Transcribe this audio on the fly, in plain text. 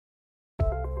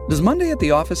Does Monday at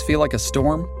the office feel like a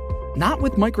storm? Not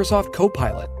with Microsoft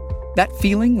Copilot. That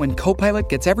feeling when Copilot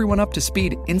gets everyone up to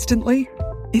speed instantly?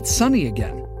 It's sunny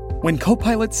again. When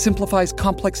Copilot simplifies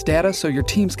complex data so your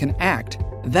teams can act,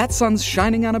 that sun's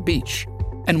shining on a beach.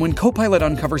 And when Copilot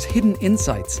uncovers hidden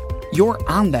insights, you're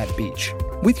on that beach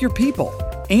with your people,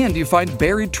 and you find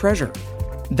buried treasure.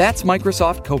 That's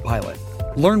Microsoft Copilot.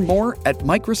 Learn more at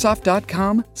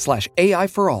Microsoft.com/AI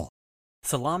for all.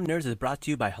 Salaam Nerds is brought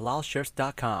to you by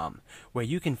HalalShirts.com, where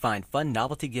you can find fun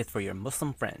novelty gifts for your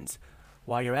Muslim friends.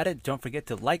 While you're at it, don't forget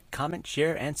to like, comment,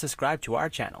 share, and subscribe to our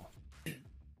channel.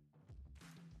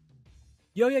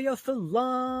 Yo,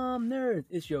 Salaam Nerds!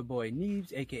 It's your boy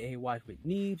Neebs, aka Watch with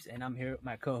Neebs, and I'm here with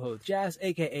my co-host Jazz,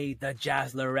 aka the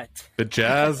Jazzlerette. The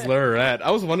Jazzlerette.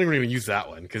 I was wondering when you use that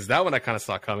one, because that one I kind of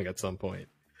saw coming at some point.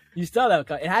 You saw that?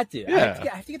 It had to. Yeah.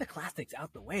 I have to get the classics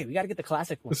out the way. We got to get the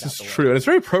classic ones This is true, and it's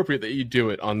very appropriate that you do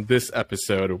it on this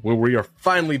episode, where we are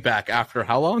finally back after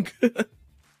how long?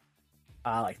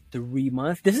 Like 3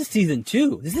 months. This is season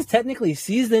 2. This is technically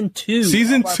season 2.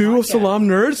 Season 2 of Salaam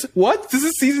Nerds? What? This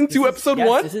is season 2, episode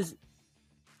 1?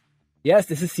 Yes,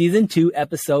 this is season 2,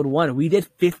 episode 1. We did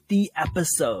 50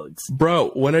 episodes. Bro,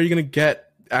 when are you going to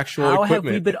get actual equipment? How have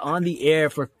we been on the air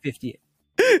for 50?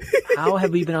 How have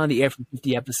we been on the air for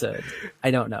 50 episodes? I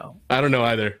don't know. I don't know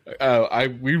either.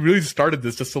 We really started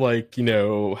this just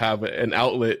to have an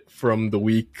outlet from the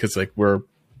week, because we're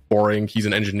boring. He's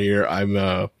an engineer. I'm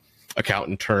a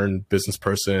accountant turned business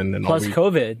person, and plus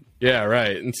COVID. Yeah,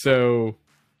 right. And so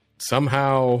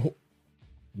somehow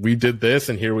we did this,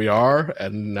 and here we are,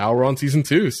 and now we're on season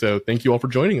 2. So thank you all for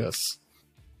joining us.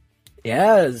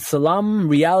 Yeah, Salaam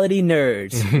Reality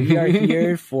Nerds. We are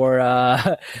here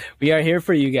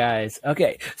for you guys.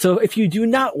 Okay, so if you do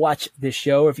not watch this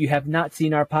show, or if you have not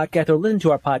seen our podcast or listened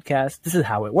to our podcast, this is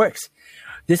how it works.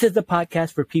 This is the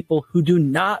podcast for people who do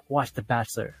not watch The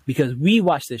Bachelor, because we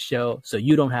watch this show, so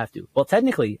you don't have to. Well,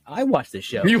 technically, I watch this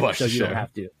show, so you don't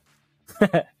have to.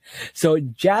 So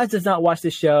Jazz does not watch the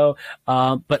show,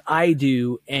 but I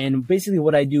do. And basically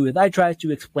what I do is I try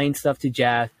to explain stuff to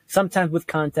Jazz, sometimes with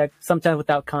context, sometimes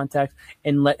without context,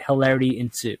 and let hilarity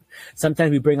ensue.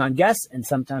 Sometimes we bring on guests, and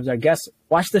sometimes our guests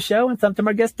watch the show, and sometimes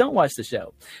our guests don't watch the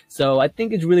show. So I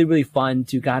think it's really, really fun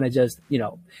to kind of just,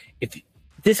 if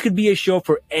this could be a show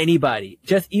for anybody.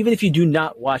 Just even if you do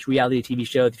not watch reality TV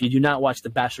shows, if you do not watch The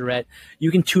Bachelorette,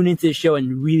 you can tune into the show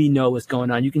and really know what's going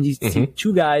on. You can just see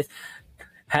two guys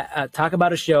talk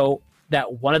about a show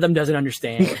that one of them doesn't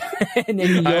understand. And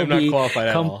then I am not qualified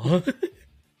at all.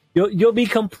 You'll be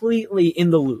completely in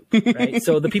the loop, right?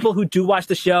 So the people who do watch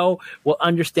the show will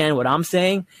understand what I'm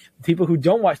saying. The people who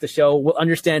don't watch the show will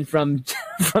understand from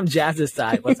Jazz's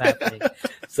side what's happening.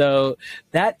 So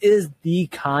that is the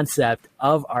concept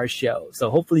of our show. So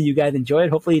hopefully you guys enjoy it.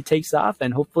 Hopefully it takes off,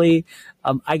 and hopefully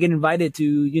I get invited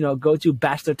to go to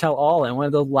Bachelor Tell All and one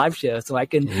of those live shows, so I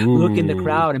can look in the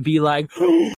crowd and be like,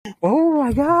 "Oh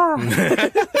my god."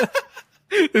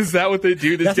 Is that what they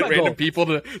do? They just get random people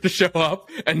to show up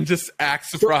and just act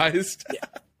surprised?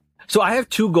 So I have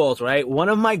 2 goals, right? One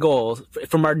of my goals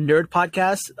from our nerd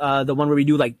podcast, the one where we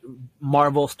do like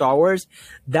Marvel, Star Wars,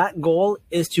 that goal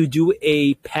is to do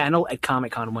a panel at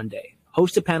Comic-Con one day.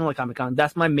 Host a panel at Comic-Con.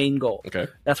 That's my main goal. Okay.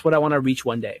 That's what I want to reach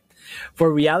one day.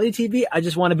 For reality TV, I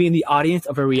just want to be in the audience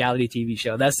of a reality TV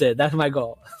show. That's it. That's my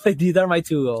goal. These are my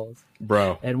 2 goals.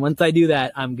 Bro. And once I do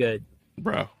that, I'm good.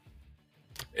 Bro.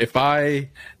 If I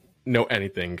know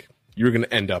anything, you're going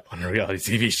to end up on a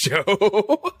reality TV show.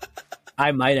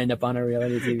 I might end up on a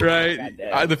reality TV show. Right.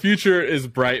 The future is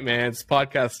bright, man. This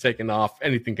podcast's taking off.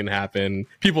 Anything can happen.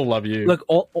 People love you. Look,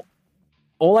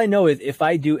 all I know is if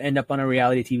I do end up on a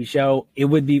reality TV show, it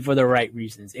would be for the right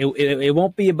reasons. It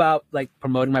won't be about like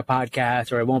promoting my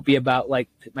podcast, or it won't be about like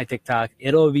my TikTok.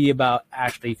 It'll be about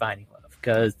actually finding love,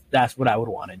 because that's what I would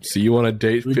want to do. So you want to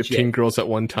date 15 girls at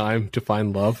one time to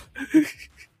find love?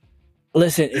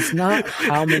 Listen, it's not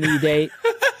how many you date.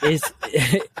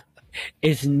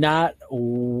 It's not,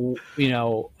 when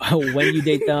you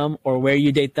date them or where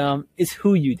you date them. It's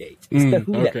who you date. It's the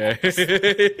who that matters.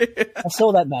 That's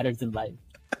all that matters in life.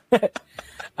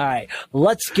 All right,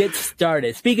 let's get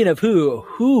started. Speaking of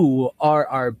who are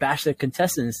our Bachelor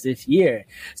contestants this year?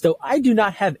 So I do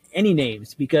not have any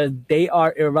names because they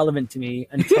are irrelevant to me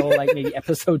until like maybe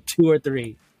episode 2 or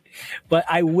 3. But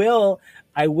I will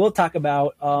talk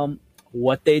about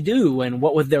what they do and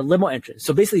what was their limo entrance.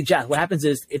 So basically, Jazz, what happens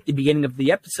is at the beginning of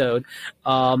the episode,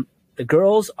 the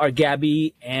girls are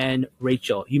Gabby and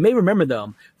Rachel. You may remember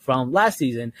them from last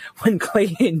season when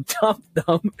Clayton dumped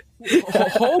them.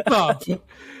 Hold up.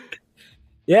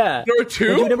 Yeah. There were 2?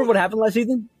 Do you remember what happened last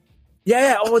season?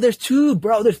 Yeah. Oh, there's 2,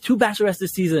 bro. There's 2 Bachelorettes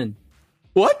this season.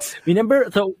 What? Remember,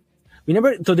 so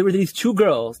there were these two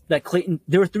girls that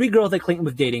there were three girls that Clayton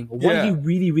was dating. One he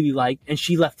really, really liked, and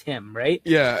she left him, right?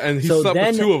 Yeah, and he slept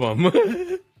with two of them.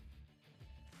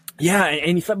 Yeah,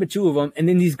 and he slept with two of them, and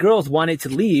then these girls wanted to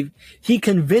leave. He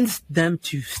convinced them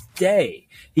to stay.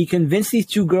 He convinced these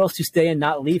two girls to stay and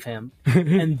not leave him.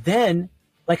 And then,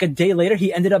 like a day later,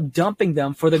 he ended up dumping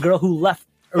them for the girl who left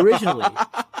originally.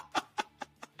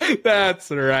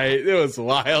 That's right. It was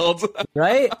wild.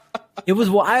 Right? It was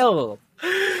wild.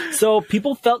 So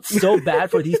people felt so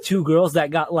bad for these two girls that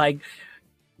got like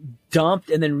dumped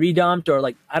and then redumped, or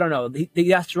like, I don't know, they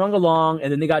got strung along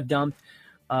and then they got dumped.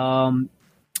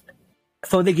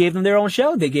 So they gave them their own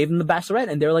show. They gave them The Bachelorette,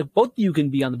 and they're like, both of you can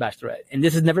be on The Bachelorette. And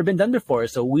this has never been done before,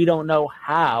 so we don't know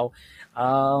how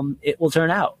it will turn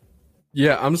out.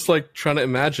 Yeah, I'm just like trying to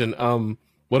imagine,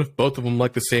 what if both of them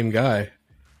like the same guy?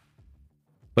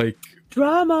 Like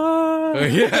drama.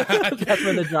 Yeah. That's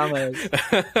where the drama is.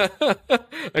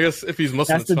 I guess if he's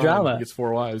Muslim, that's the drama. He gets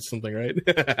 4 wives, something, right?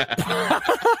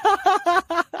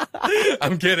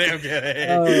 I'm kidding.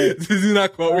 Do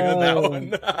not quote me on that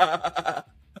one.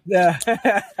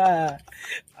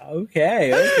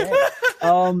 Okay.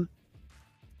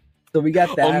 So we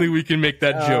got that. Only we can make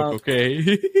that joke,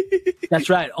 okay? That's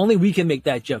right. Only we can make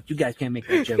that joke. You guys can't make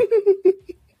that joke.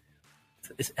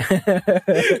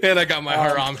 And I got my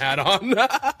haram hat on.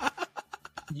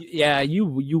 Yeah, you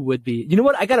would be. You know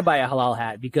what? I gotta buy a halal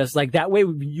hat because like that way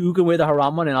you can wear the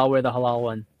haram one and I'll wear the halal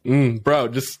one.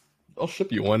 Bro, I'll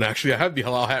ship you one. Actually, I have the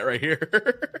halal hat right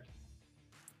here.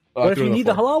 What if you need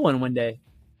the halal one day?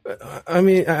 I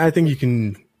mean, I think you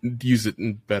can use it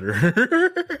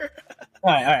better.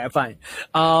 All right, fine.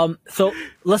 So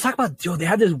let's talk about, they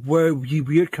had this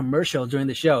weird commercial during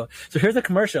the show. So here's a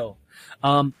commercial.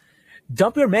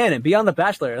 Dump your man and be on The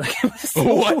Bachelor. Like, it was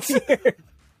so what? Weird.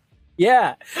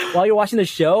 Yeah. While you're watching the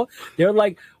show, they're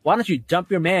like, why don't you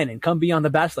dump your man and come be on The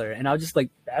Bachelor? And I was just like,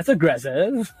 that's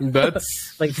aggressive.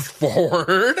 That's like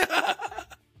forward.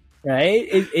 Right?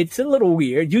 It's a little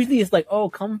weird. Usually it's like, oh,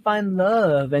 come find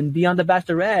love and be on The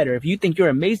Bachelorette. Or if you think you're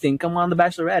amazing, come on The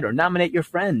Bachelorette or nominate your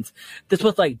friends. This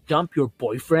was like, dump your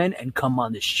boyfriend and come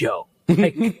on the show.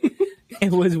 Like,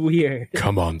 it was weird.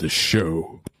 Come on the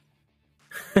show.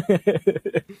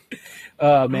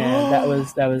 Oh, man, that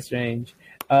was strange.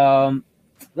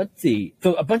 Let's see.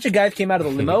 So a bunch of guys came out of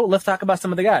the limo. Let's talk about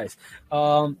some of the guys.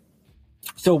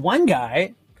 So one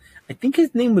guy, I think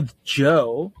his name was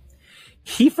Joe.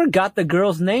 He forgot the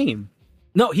girl's name.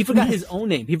 No, he forgot his own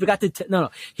name. He forgot to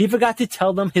he forgot to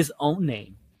tell them his own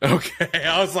name. Okay,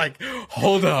 I was like,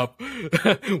 hold up.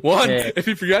 One, if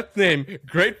he forgot the name,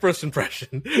 great first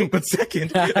impression. But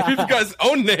second, if he forgot his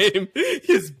own name,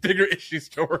 he has bigger issues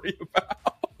to worry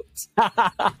about.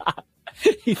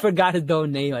 He forgot his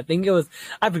own name. I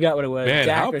forgot what it was. Man,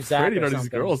 Jack how or Zach pretty or are something. these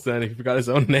girls then if he forgot his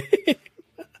own name?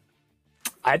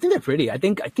 I think they're pretty. I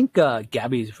think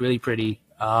Gabby's really pretty.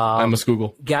 I must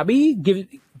Google. Gabby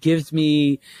gives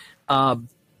me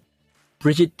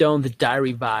Bridget Jones'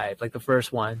 Diary vibe, like the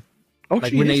first one. Oh,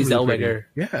 like she Renee is really Zellweger.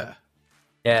 pretty.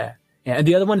 Yeah. And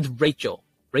the other one is Rachel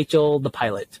the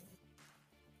pilot.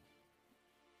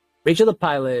 Rachel the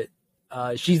pilot,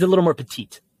 she's a little more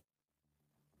petite.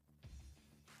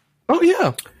 Oh,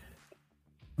 yeah.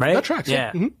 Right? That tracks.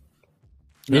 Yeah. Mm-hmm.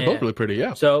 They're both really pretty,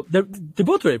 yeah. So they're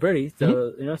both really pretty.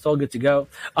 So, it's all good to go.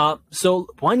 So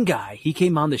one guy, he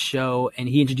came on the show and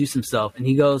he introduced himself and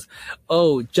he goes,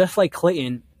 oh, just like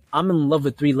Clayton, I'm in love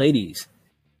with 3 ladies.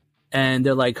 And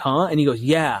they're like, huh? And he goes,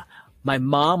 yeah, my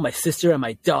mom, my sister, and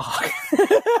my dog.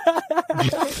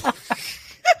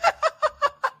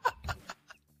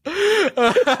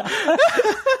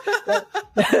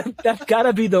 That's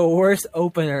gotta be the worst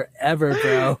opener ever,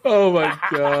 bro. Oh my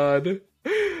God.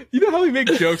 You know how we make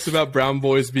jokes about brown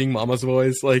boys being mama's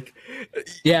boys? Like,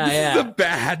 this is a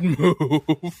bad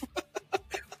move.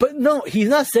 But no, he's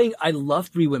not saying I love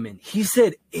 3 women. He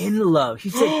said in love. He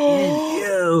said in.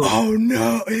 Ew. Oh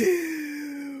no.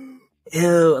 Ew.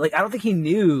 Ew. Like, I don't think he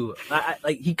knew.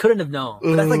 Like, he couldn't have known.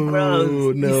 But that's like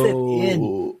gross. No. He said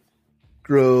in.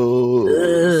 Gross.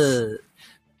 Ugh.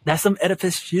 That's some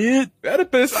Oedipus shit.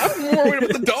 Oedipus? I'm more worried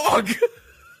about the dog.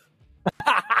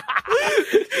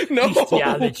 No.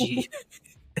 Bestiality.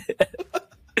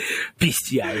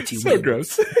 Bestiality. So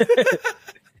gross.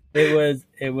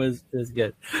 It was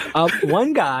good.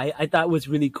 One guy I thought was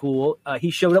really cool.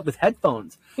 He showed up with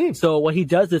headphones. So what he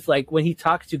does is like when he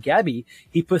talks to Gabby,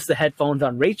 he puts the headphones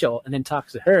on Rachel and then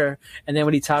talks to her. And then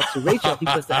when he talks to Rachel, he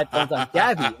puts the headphones on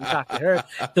Gabby and talks to her.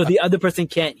 So the other person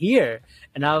can't hear.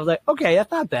 And I was like, okay, that's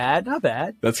not bad. Not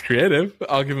bad. That's creative.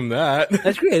 I'll give him that.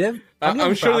 That's creative.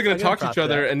 I'm sure they're going to talk to each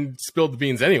other and spill the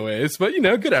beans anyways, but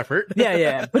good effort.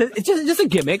 Yeah. But it's just a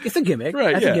gimmick. It's a gimmick.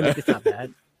 Right, That's a gimmick. It's not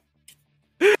bad.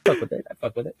 I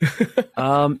fuck with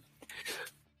it.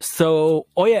 So,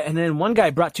 and then one guy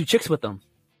brought 2 chicks with him.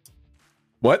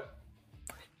 What?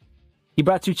 He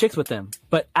brought 2 chicks with him,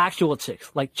 but actual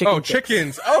chicks, like chicken. chicks.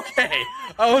 Chickens. Okay.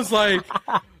 I was like,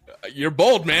 you're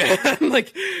bold, man.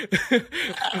 Like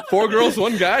 4 girls,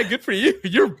 1 guy. Good for you.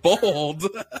 You're bold.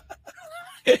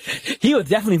 He was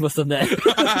definitely Muslim then.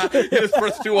 His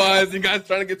first 2 wives, you guys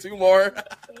trying to get 2 more.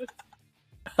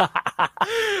 Oh,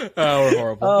 we're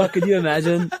horrible. Oh, could you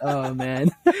imagine? Oh, man.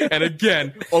 And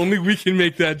again, only we can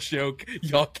make that joke.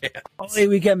 Y'all can't. Only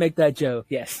we can make that joke,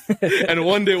 yes. And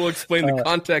one day we'll explain the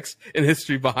context and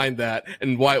history behind that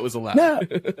and why it was allowed. No.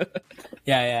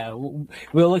 Yeah.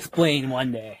 We'll explain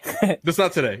one day. Just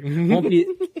not today. Won't be...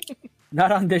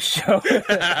 Not on this show.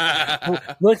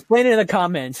 We'll explain it in the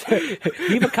comments.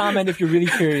 Leave a comment if you're really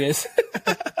curious.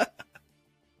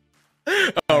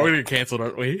 Oh, we're going to get canceled,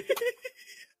 aren't we?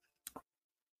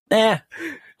 As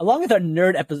long as our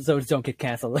nerd episodes don't get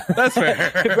canceled. That's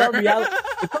fair. If our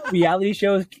reality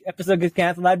show episode gets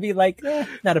canceled, I'd be like,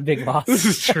 not a big loss. This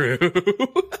is true.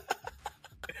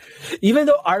 Even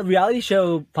though our reality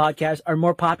show podcasts are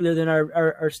more popular than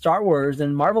our Star Wars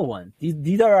and Marvel ones.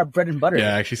 These are our bread and butter.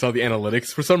 Yeah, I actually saw the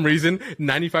analytics. For some reason,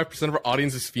 95% of our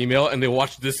audience is female, and they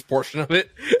watch this portion of it.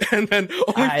 And then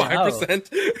only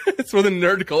 5% is for the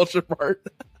nerd culture part.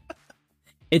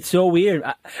 It's so weird.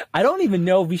 I don't even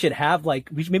know if we should have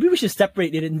maybe we should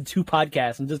separate it into 2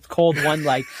 podcasts and just call one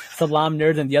like Salaam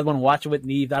Nerds and the other one Watch It with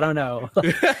Neve. I don't know.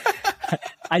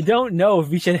 I don't know if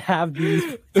we should have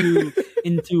these 2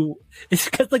 into. It's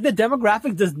because the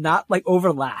demographic does not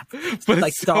overlap. But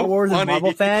like so Star Wars funny. and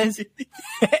Marvel fans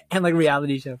and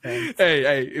reality show fans.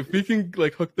 Hey, if we can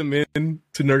hook them in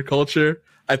to nerd culture,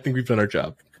 I think we've done our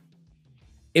job.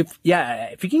 If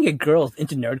we can get girls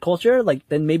into nerd culture,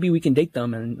 then maybe we can date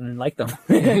them and like them.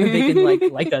 They can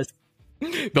like us.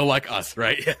 They'll like us,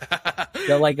 right?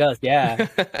 They'll like us, yeah.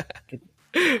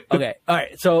 Okay, all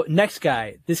right. So next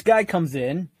guy, this guy comes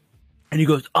in and he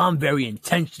goes, "I'm very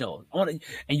intentional. And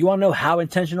you want to know how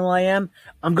intentional I am?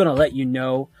 I'm gonna let you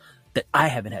know that I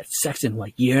haven't had sex in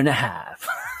 1.5 years."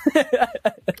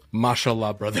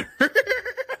 Mashallah, brother.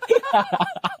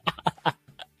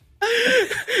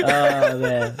 Oh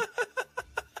man,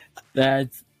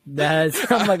 that's.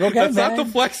 I'm like, okay, that's man. not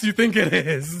the flex you think it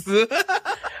is.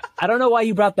 I don't know why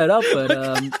you brought that up, but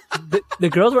the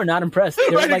girls were not impressed.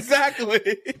 They were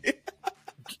exactly.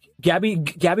 Gabby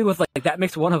was like, that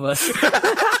makes one of us.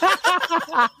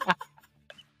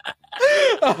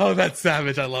 Oh, that's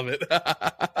savage. I love it.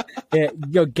 Yeah,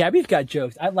 yo, Gabby's got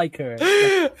jokes. I like her.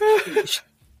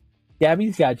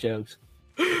 Gabby's got jokes.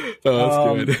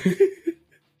 Oh, that's good.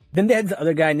 Then they had this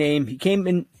other guy named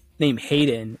Hayden.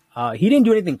 He didn't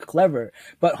do anything clever,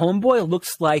 but homeboy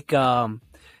looks like the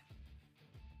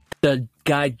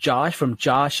guy Josh from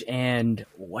Josh and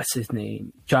what's his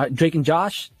name? Drake and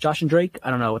Josh and Drake.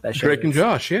 I don't know what that show Drake is. and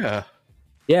Josh, yeah.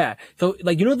 Yeah. So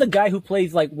the guy who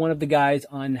plays one of the guys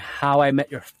on How I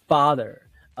Met Your Father.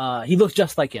 He looks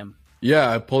just like him. Yeah,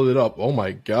 I pulled it up. Oh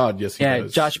my god, yes he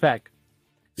does. Josh Peck.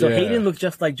 So Yeah. Hayden looks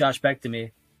just like Josh Peck to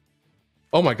me.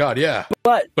 Oh my god, yeah.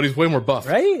 But he's way more buff.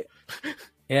 right?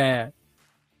 Yeah.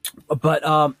 But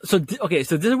so this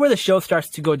is where the show starts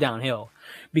to go downhill,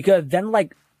 because then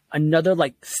another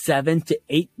 7 to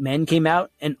 8 men came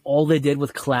out and all they did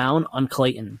was clown on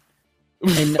Clayton.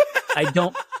 And I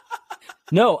don't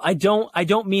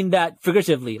mean that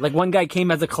figuratively. One guy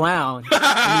came as a clown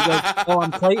and he goes, "Oh,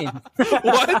 I'm Clayton."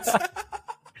 What?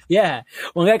 Yeah.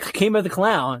 One guy came as a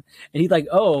clown and he's like,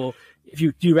 "Oh,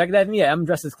 do you recognize me? Yeah, I'm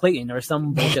dressed as Clayton," or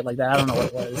some bullshit like that. I don't know what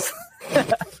it was.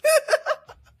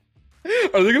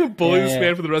 Are they going to bully this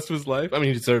man for the rest of his life? I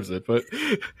mean, he deserves it, but...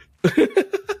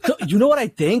 So, you know what I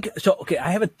think? So, okay,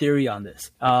 I have a theory on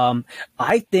this.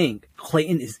 I think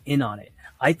Clayton is in on it.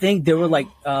 I think they were like,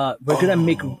 we're gonna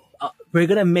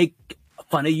make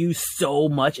fun of you so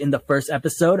much in the first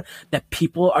episode that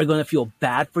people are gonna feel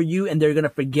bad for you and they're gonna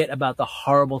forget about the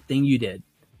horrible thing you did.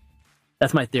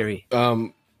 That's my theory.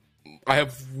 I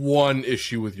have one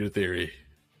issue with your theory.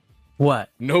 What?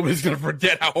 Nobody's gonna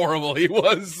forget how horrible he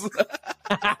was.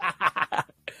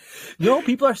 No,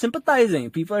 people are sympathizing.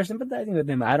 People are sympathizing with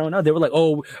him. I don't know. They were like,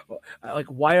 oh, like,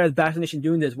 why are the Bachelor Nation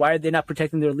doing this? Why are they not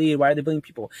protecting their lead? Why are they blaming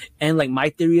people? And like, my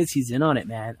theory is he's in on it,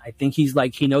 man. I think he's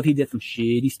like, he knows he did some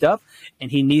shitty stuff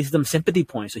and he needs some sympathy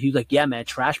points. So he's like, yeah, man,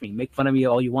 trash me. Make fun of me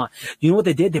all you want. You know what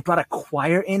they did? They brought a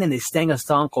choir in and they sang a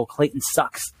song called Clayton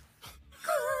Sucks.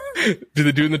 Did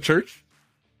they do it in the church?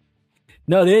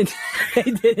 No, they didn't.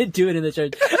 They didn't do it in the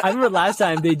church. I remember last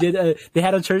time they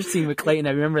had a church scene with Clayton.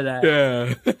 I remember that.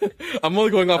 Yeah. I'm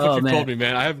only going off what you told me,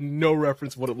 man. I have no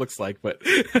reference what it looks like, but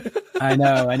I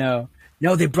know.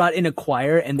 No, they brought in a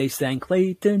choir and they sang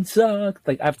Clayton Sucks.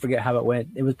 Like, I forget how it went.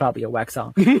 It was probably a wax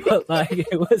song. But like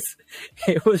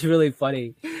it was really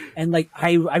funny. And like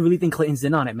I really think Clayton's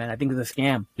in on it, man. I think it's a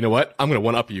scam. You know what? I'm gonna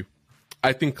one up you.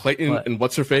 I think Clayton and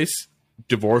what's her face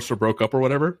divorced or broke up or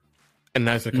whatever, and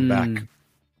now he's gonna come back.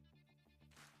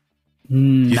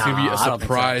 He's going to be a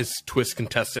surprise twist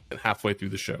contestant halfway through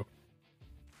the show.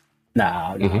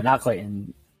 No, not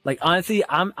Clayton. Like, honestly,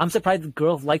 I'm surprised the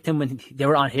girls liked him when they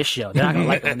were on his show. They're not going to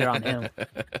like him when they're on him.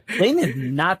 Clayton is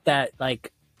not that,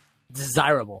 like,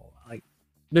 desirable. Like,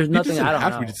 there's nothing, I don't know. He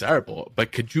doesn't have to be desirable,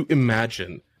 but could you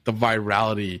imagine the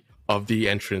virality of the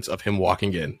entrance of him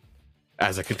walking in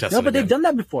as a contestant? No, but they've done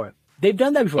that before. They've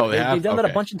done that before. Oh, they've done that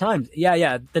a bunch of times.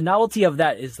 Yeah. The novelty of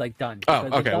that is like done. Oh,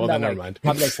 okay. Well, then never mind.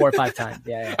 Probably like 4 or 5 times.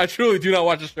 Yeah. I truly do not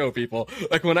watch the show, people.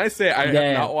 Like when I say I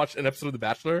have not watched an episode of The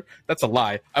Bachelor, that's a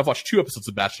lie. I've watched 2 episodes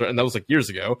of Bachelor, and that was like years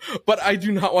ago. But I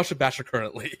do not watch The Bachelor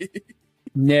currently.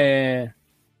 Yeah.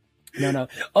 No.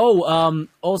 Oh,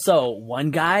 also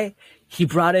one guy, he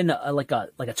brought in like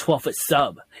a 12-foot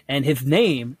sub, and his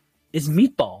name is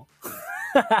Meatball.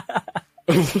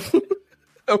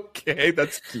 Okay,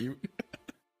 that's cute.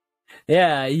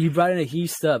 Yeah, he brought in a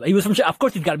huge sub. He was from, of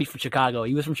course, he's got to be from Chicago.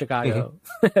 He was from Chicago.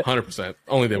 100%.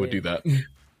 Only they would do that.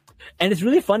 And it's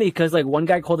really funny because like one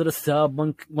guy called it a sub,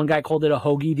 one guy called it a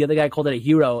hoagie, the other guy called it a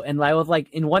hero, and I was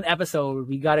like, in one episode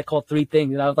we got it called 3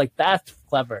 things, and I was like, that's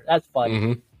clever, that's funny.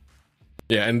 Mm-hmm.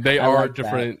 Yeah, and they are like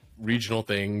different regional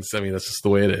things. I mean, that's just the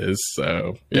way it is.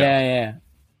 So yeah.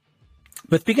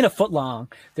 But speaking of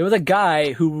footlong, there was a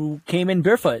guy who came in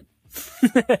barefoot.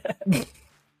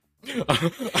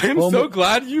 I am so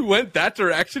glad you went that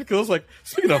direction because I was like,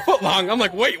 speaking of footlong, I'm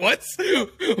like, wait, what?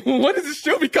 What is this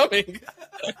show becoming?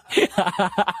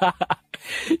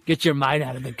 Get your mind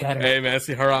out of the gutter. Hey man,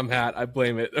 see haram hat. I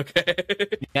blame it. Okay.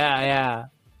 Yeah.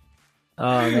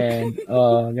 Oh man.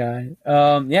 Oh god.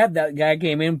 Yeah, that guy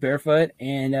came in barefoot,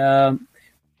 and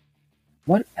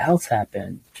what else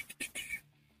happened?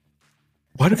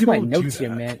 Why do people do that? Here,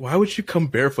 man. Why would you come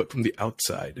barefoot from the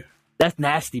outside? That's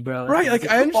nasty, bro. Right, like,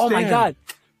 I understand. Oh, my God.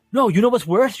 No, you know what's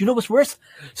worse?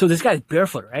 So this guy's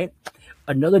barefoot, right?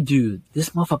 Another dude, this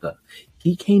motherfucker,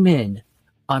 he came in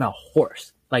on a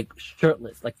horse, like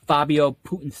shirtless, like Fabio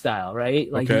Putin style,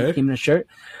 right? Like he came in a shirt.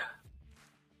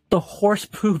 The horse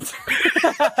pooped.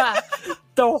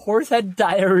 The horse had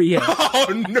diarrhea.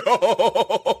 Oh,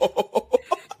 no.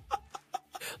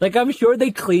 Like, I'm sure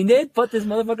they cleaned it, but this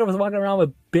motherfucker was walking around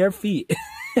with bare feet.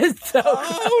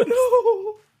 Oh,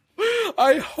 no.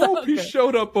 I hope he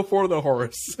showed up before the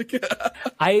horse.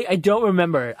 I don't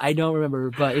remember,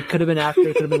 but it could have been after,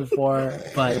 it could have been before,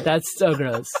 but that's so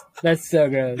gross.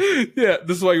 Yeah,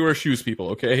 this is why you wear shoes, people,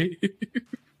 okay?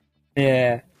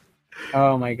 Yeah.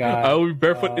 Oh my god. I will be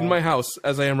barefoot in my house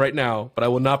as I am right now, but I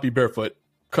will not be barefoot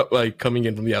like coming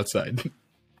in from the outside.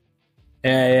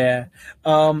 Yeah.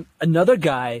 Another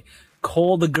guy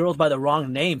called the girls by the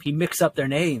wrong name. He mixed up their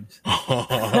names.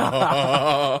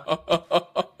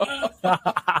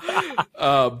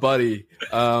 Buddy,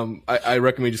 I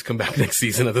recommend you just come back next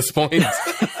season at this point.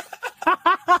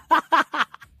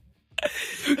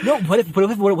 No, what if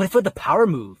it's the power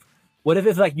move? What if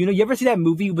it's like, you ever see that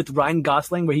movie with Ryan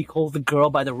Gosling where he calls the girl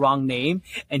by the wrong name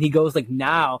and he goes like,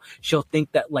 now she'll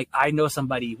think that like I know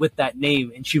somebody with that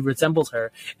name and she resembles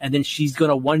her, and then she's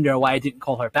gonna wonder why I didn't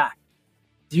call her back.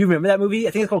 Do you remember that movie?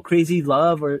 I think it's called Crazy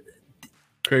Love or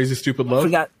Crazy Stupid Love. I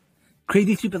forgot.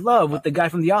 Crazy Stupid Love with the guy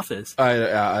from The Office. I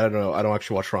don't know. I don't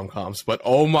actually watch rom-coms, but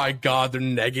oh my god, they're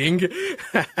negging.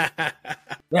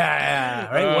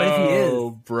 Yeah, right. What if he is?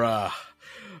 Oh, bruh.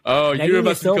 Oh, you're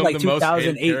about to become the most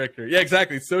hated character. Yeah,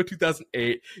 exactly. So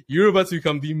 2008, you're about to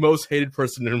become the most hated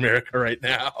person in America right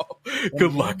now.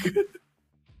 Good luck.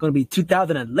 Going to be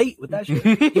 2000 and late with that shit.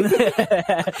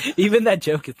 Even that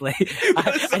joke is late.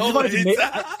 I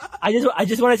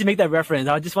just wanted to make that reference.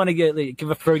 I just want to give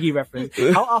a Fergie reference.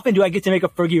 How often do I get to make a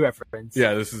Fergie reference?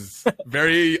 Yeah, this is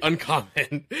very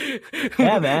uncommon.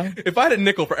 Yeah, man. If I had a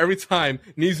nickel for every time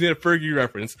Neves made a Fergie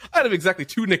reference, I'd have exactly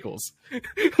 2 nickels,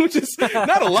 which is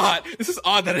not a lot. This is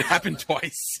odd that it happened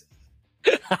twice.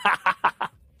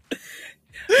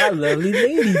 Our lovely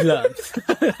lady loves.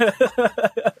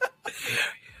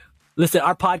 Listen,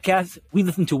 our podcast, we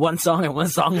listen to one song and one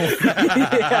song only.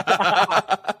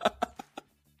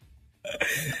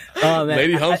 Oh, man.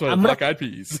 Lady Hums with Black Eyed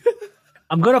Peas.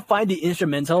 I'm going to find the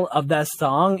instrumental of that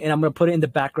song, and I'm going to put it in the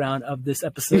background of this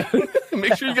episode.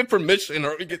 Make sure you get permission,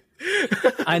 or we get.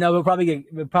 I know we'll probably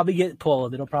get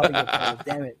pulled. It'll probably get pulled.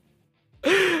 Damn it!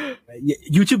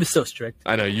 YouTube is so strict.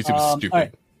 I know YouTube is stupid.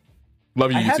 Right.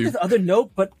 Love you, I YouTube. have this other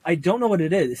note, but I don't know what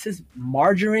it is. It says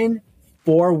margarine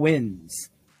 4 wins,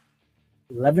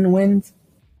 11 wins.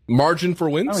 Margin for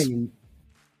wins.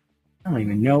 I don't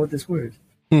even know what this word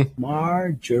is.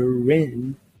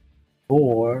 Margarine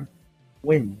 4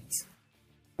 wins.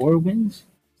 4 wins?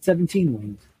 17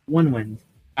 wins. 1 wins.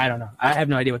 I don't know. I have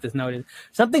no idea what this note is.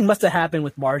 Something must have happened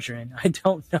with margarine. I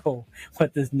don't know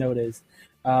what this note is.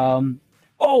 One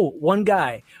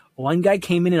guy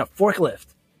came in a forklift.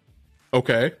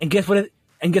 Okay. And guess what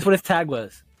his tag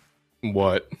was?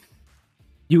 What?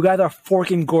 You guys are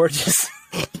forking gorgeous.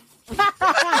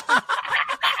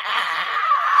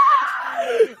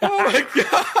 Oh my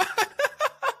god.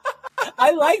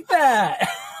 I like that.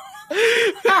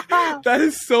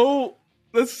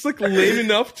 That's like lame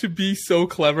enough to be so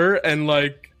clever and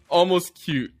like almost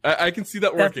cute. I can see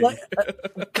that working.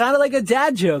 Kind of like a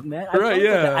dad joke, man. Right,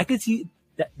 yeah. That. I could see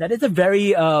that is a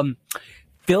very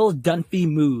Phil Dunphy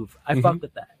move. I fuck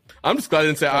with that. I'm just glad I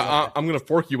didn't say I'm gonna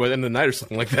fork you by the end of the night or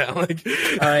something like that. Like,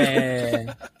 oh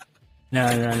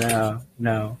yeah.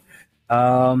 No.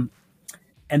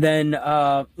 And then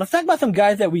let's talk about some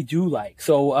guys that we do like.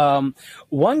 So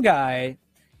one guy,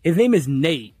 his name is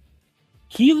Nate.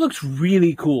 He looks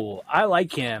really cool. I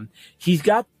like him. He's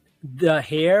got the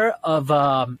hair of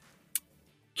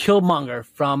Killmonger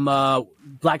from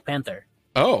Black Panther.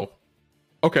 oh,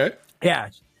 okay. Yeah,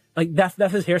 like that's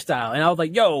his hairstyle. And I was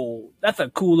like, yo, that's a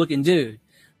cool looking dude.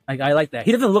 Like, I like that.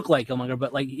 He doesn't look like Killmonger,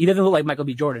 but like he doesn't look like Michael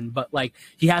B. Jordan, but like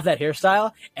he has that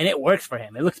hairstyle and it works for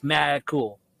him. It looks mad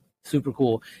cool. Super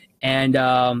cool. And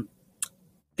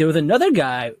there was another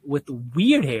guy with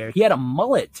weird hair. He had a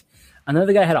mullet.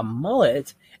 Another guy had a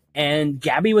mullet, and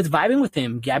Gabby was vibing with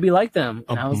him. Gabby liked him.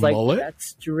 And I was mullet? like, that's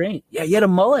strange. Yeah, he had a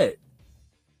mullet.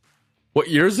 What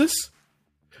year is this?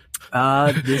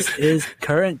 This is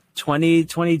current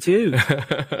 2022.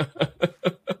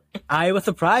 I was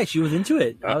surprised she was into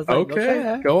it. I was like,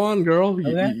 okay, go on, girl.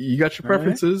 Okay. You got your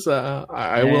preferences.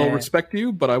 I will respect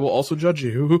you, but I will also judge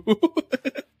you.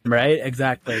 Right,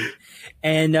 exactly.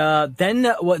 And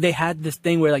then they had this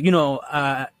thing where, like,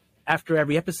 after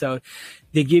every episode,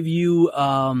 they give you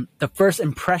the first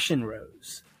impression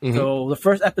rose. Mm-hmm. So the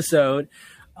first episode,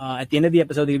 at the end of the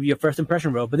episode, they give you a first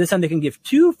impression rose. But this time they can give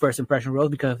 2 first impression roses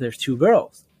because there's 2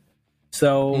 girls.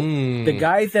 So the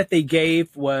guys that they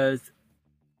gave was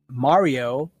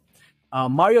Mario.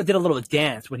 Mario did a little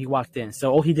dance when he walked in.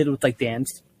 So all he did was like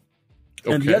dance.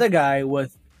 Okay. And the other guy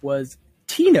was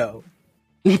Tino.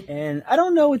 And I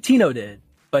don't know what Tino did,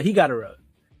 but he got a rose.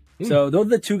 So those are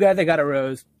the 2 guys that got a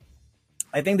rose.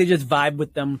 I think they just vibe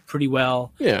with them pretty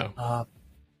well. Yeah.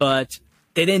 But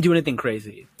they didn't do anything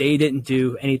crazy. They didn't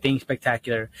do anything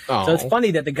spectacular. Oh. So it's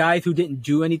funny that the guys who didn't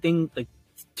do anything like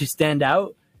to stand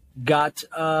out got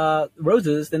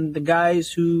roses, and the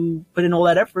guys who put in all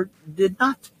that effort did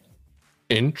not.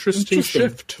 Interesting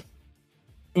shift.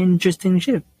 Interesting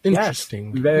shift.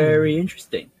 Interesting. Yes, very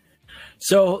interesting.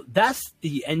 So that's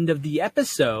the end of the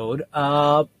episode.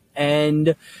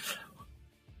 And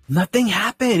nothing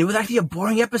happened. It was actually a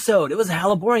boring episode. It was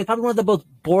hella boring. It's probably one of the most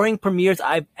boring premieres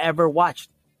I've ever watched.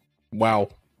 Wow.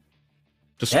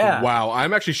 Wow.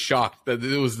 I'm actually shocked that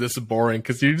it was this boring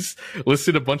because you just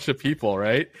listed a bunch of people,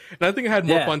 right? And I think I had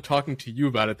more fun talking to you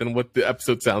about it than what the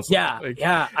episode sounds like.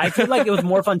 Yeah. I feel like it was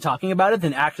more fun talking about it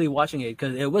than actually watching it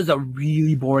because it was a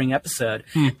really boring episode.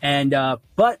 And,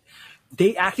 but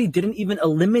they actually didn't even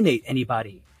eliminate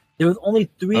anybody. There was only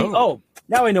 3. Oh,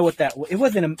 now I know what that was. It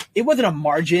wasn't a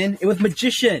margin. It was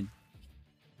magician.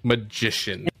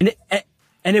 Magician.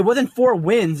 And it wasn't 4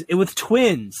 wins. It was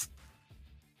twins.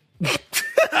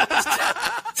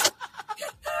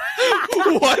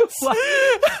 What?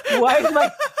 Why is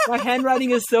my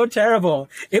handwriting is so terrible?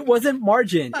 It wasn't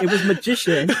margin. It was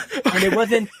magician. And it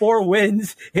wasn't 4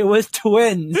 wins. It was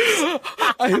twins.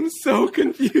 I am so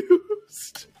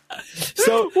confused.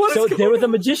 So there was a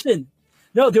magician.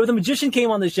 No, there was a magician came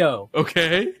on the show.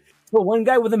 Okay. So one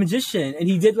guy was a magician, and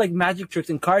he did like magic tricks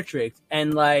and card tricks,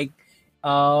 and like,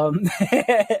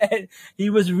 he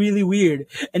was really weird.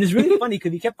 And it's really funny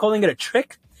because he kept calling it a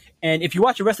trick. And if you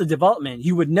watch Arrested Development,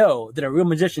 you would know that a real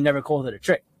magician never calls it a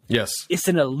trick. Yes. It's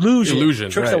an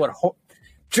illusion. Tricks right.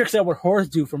 tricks are what whores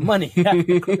do for money. That's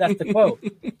the quote.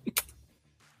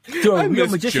 So a real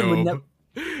magician would never.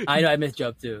 I know, I miss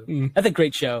Job too. That's a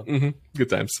great show. Good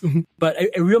times. But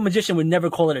a real magician would never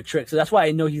call it a trick. So that's why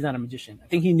I know he's not a magician. I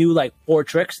think he knew like 4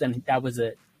 tricks and that was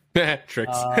it.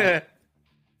 Tricks.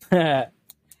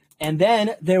 And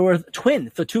then there were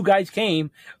twins. So 2 guys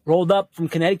came, rolled up from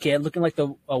Connecticut looking like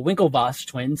the Winklevoss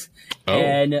twins. Oh.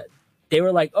 And they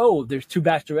were like, oh, there's 2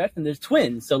 bachelorettes and there's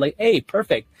twins. So like, hey,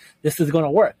 perfect. This is going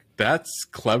to work. That's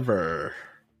clever.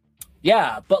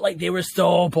 Yeah, but like they were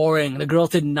so boring. The girls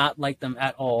did not like them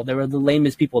at all. They were the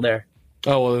lamest people there.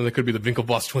 Oh, well, then they could be the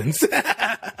Winklevoss twins.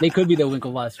 They could be the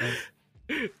Winklevoss twins.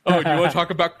 Oh, do you want to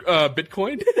talk about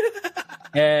Bitcoin?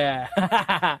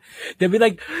 Yeah. They'd be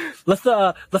like, let's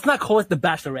not call it the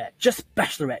Bachelorette. Just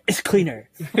Bachelorette. It's cleaner.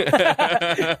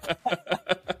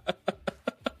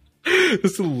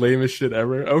 This is the lamest shit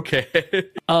ever.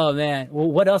 Okay. Oh man. Well,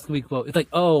 what else can we quote? It's like,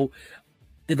 oh,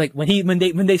 like when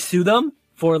they sue them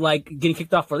for like getting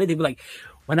kicked off for late, they'd be like,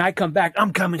 when I come back,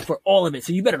 I'm coming for all of it.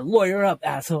 So you better lawyer up,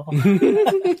 asshole.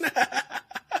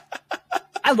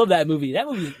 I love that movie. That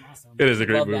movie is awesome. It is a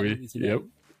great movie. Yep.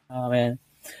 Oh man.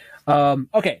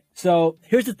 Okay, so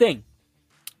here's the thing.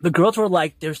 The girls were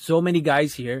like, there's so many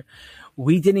guys here.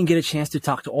 We didn't get a chance to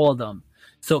talk to all of them.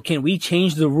 So can we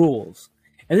change the rules?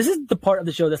 And this is the part of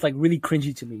the show that's like really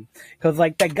cringy to me. Because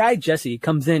like that guy Jesse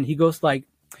comes in, he goes like,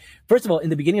 first of all, in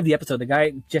the beginning of the episode, the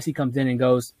guy Jesse comes in and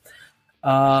goes,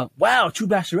 wow, 2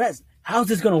 bachelorettes. How's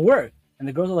this going to work? And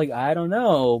the girls are like, I don't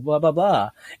know, blah, blah,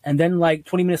 blah. And then like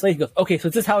 20 minutes later, he goes, okay, so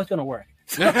this is how it's going to work.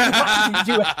 So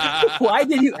why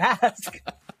did you ask?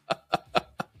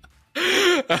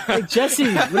 Like,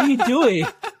 Jesse, what are you doing?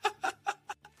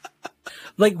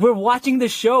 Like, we're watching the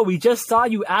show. We just saw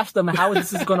you ask them how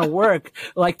this is going to work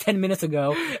like 10 minutes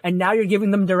ago, and now you're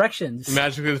giving them directions.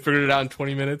 Magically figured it out in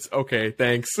 20 minutes. Okay,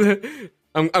 thanks.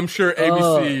 I'm sure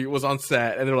ABC was on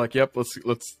set, and they're like, "Yep, let's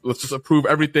just approve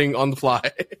everything on the fly."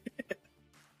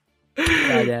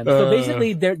 So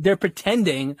basically, they're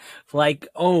pretending like,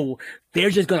 oh, they're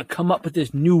just going to come up with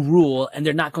this new rule, and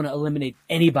they're not going to eliminate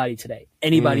anybody today,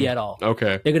 anybody at all.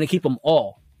 Okay, they're going to keep them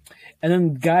all. And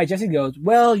then guy Jesse goes,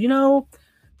 well,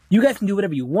 you guys can do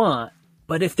whatever you want,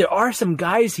 but if there are some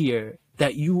guys here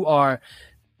that you are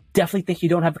definitely think you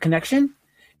don't have a connection,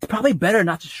 it's probably better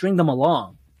not to string them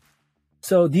along.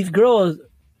 So these girls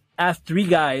asked 3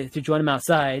 guys to join them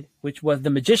outside, which was the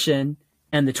magician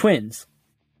and the twins.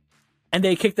 And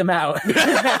they kicked them out.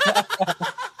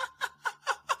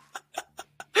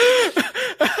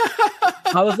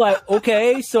 I was like,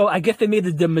 okay, so I guess they made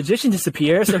the magician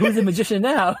disappear. So who's the magician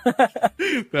now?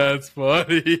 That's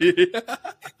funny.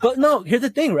 But no, here's the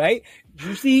thing, right?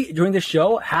 Usually during the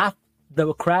show, half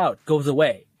the crowd goes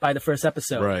away by the first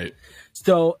episode. Right.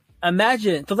 So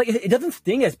imagine, so like it doesn't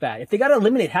sting as bad. If they got to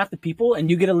eliminate half the people and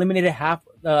you get eliminated half,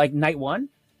 like night 1,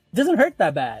 it doesn't hurt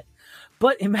that bad.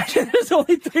 But imagine there's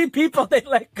only 3 people they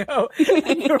let go,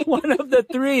 and you're one of the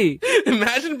 3.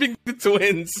 Imagine being the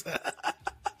twins.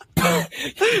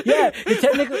 Yeah,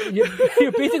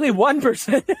 you're basically one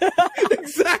person.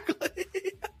 Exactly.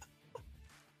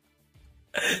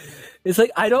 It's like,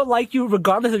 I don't like you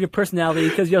regardless of your personality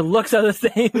because your looks are the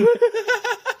same.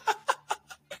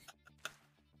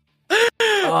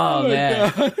 Oh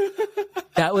man,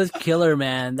 that was killer,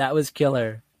 man. That was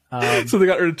killer. So they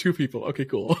got rid of 2 people. Okay,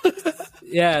 cool.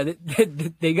 Yeah,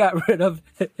 they got rid of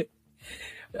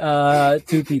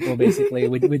 2 people basically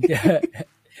with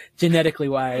genetically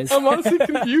wise. I'm honestly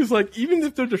confused. Like, even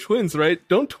if they're the twins, right?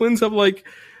 Don't twins have like,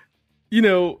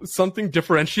 something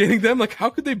differentiating them? Like, how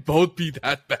could they both be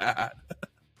that bad?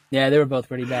 Yeah, they were both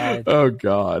pretty bad. Oh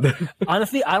God.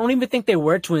 Honestly, I don't even think they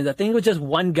were twins. I think it was just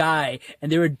one guy,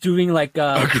 and they were doing like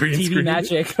a TV screen?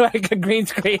 magic, like a green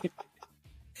screen.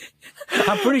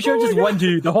 I'm pretty sure just one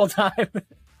dude the whole time.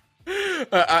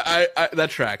 I that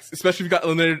tracks. Especially if you got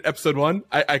eliminated episode 1.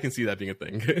 I can see that being a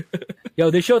thing. Yo,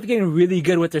 they showed getting really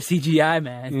good with their CGI,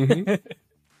 man.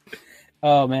 Mm-hmm.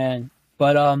 Oh man.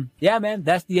 But yeah, man,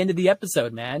 that's the end of the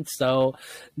episode, man. So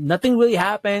nothing really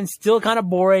happened. Still kind of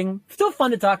boring. Still fun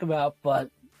to talk about,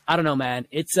 but I don't know, man.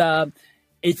 It's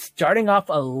starting off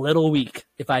a little weak,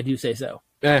 if I do say so.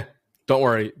 Don't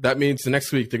worry. That means the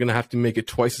next week they're gonna have to make it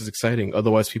twice as exciting.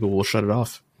 Otherwise, people will shut it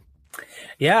off.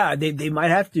 Yeah, they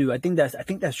might have to. I think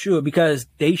that's true because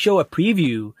they show a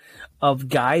preview of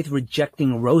guys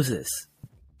rejecting roses.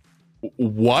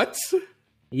 What?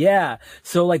 Yeah.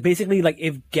 So like basically like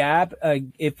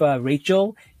if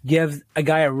Rachel gives a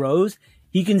guy a rose,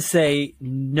 he can say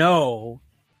no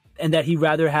and that he'd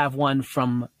rather have one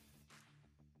from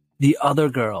the other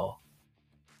girl.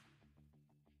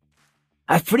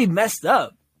 That's pretty messed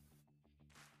up.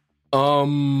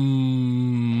 Imagine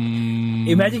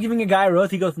giving a guy a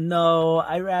rose. He goes, "No,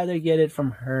 I'd rather get it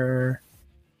from her."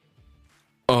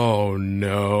 Oh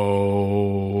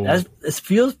no. It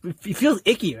feels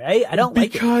icky, right? I don't like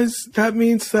it. Because that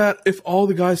means that if all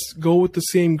the guys go with the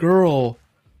same girl,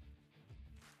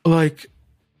 like,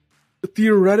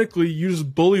 theoretically, you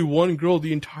just bully one girl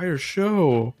the entire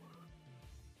show.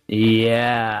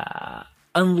 Yeah.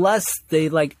 Unless they,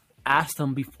 like, ask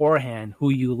them beforehand who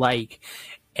you like,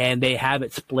 and they have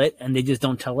it split, and they just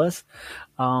don't tell us.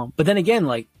 But then again,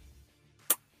 like,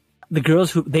 the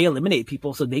girls they eliminate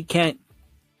people, so they can't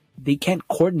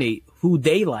coordinate who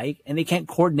they like, and they can't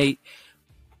coordinate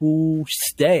who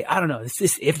stay. I don't know. It's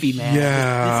just iffy, man.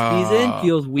 Yeah. This season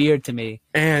feels weird to me.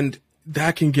 And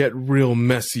that can get real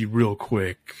messy real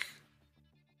quick.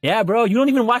 Yeah, bro. You don't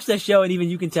even watch that show, and even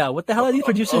you can tell. What the hell are these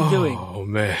producers doing? Oh,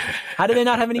 man. How do they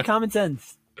not have any common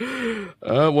sense?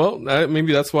 Well,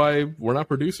 maybe that's why we're not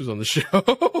producers on the show.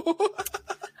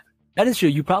 That is true.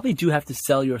 You probably do have to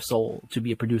sell your soul to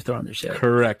be a producer on the show.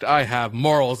 Correct. I have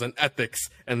morals and ethics,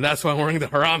 and that's why I'm wearing the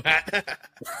haram hat.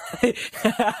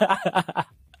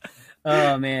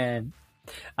 Oh, man.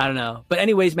 I don't know. But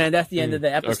anyways, man, that's the end of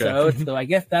the episode. Okay. So I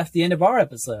guess that's the end of our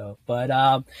episode. But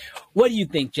what do you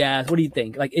think, Jazz? What do you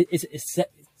think? Like, it's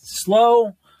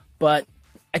slow, but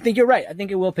I think you're right. I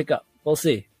think it will pick up. We'll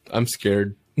see. I'm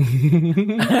scared.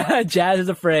 Jazz is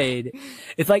afraid.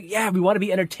 It's like, yeah, we want to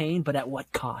be entertained, but at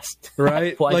what cost?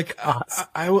 Right? Like, cost?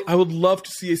 I would love to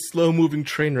see a slow-moving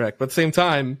train wreck, but at the same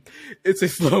time, it's a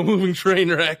slow-moving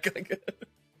train wreck.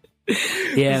 Yeah,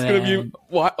 it's going to be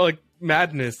like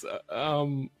madness.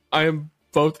 I am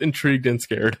both intrigued and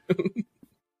scared.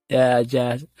 Yeah,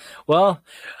 Jazz. Well,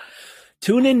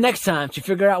 tune in next time to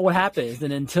figure out what happens.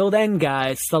 And until then,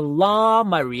 guys, Salaam,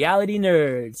 my reality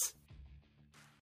nerds.